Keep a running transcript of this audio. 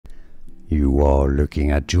You are looking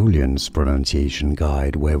at Julian's pronunciation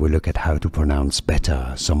guide, where we look at how to pronounce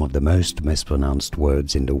better some of the most mispronounced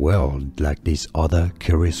words in the world, like this other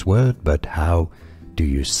curious word. But how do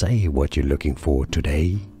you say what you're looking for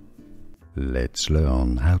today? Let's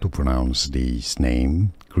learn how to pronounce this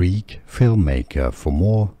name. Greek filmmaker. For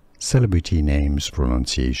more celebrity names,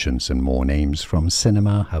 pronunciations and more names from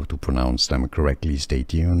cinema, how to pronounce them correctly, stay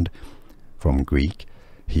tuned. From Greek,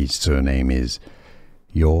 his surname is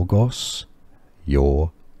Yorgos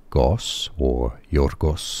or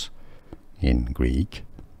Yorgos in Greek.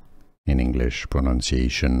 In English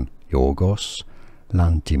pronunciation, Yorgos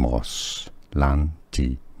Lanthimos.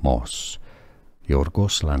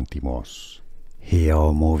 Yorgos Lanthimos. Here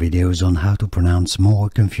are more videos on how to pronounce more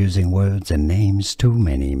confusing words and names too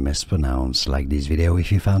many mispronounced. Like this video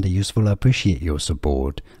if you found it useful. I appreciate your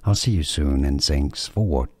support. I'll see you soon and thanks for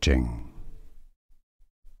watching.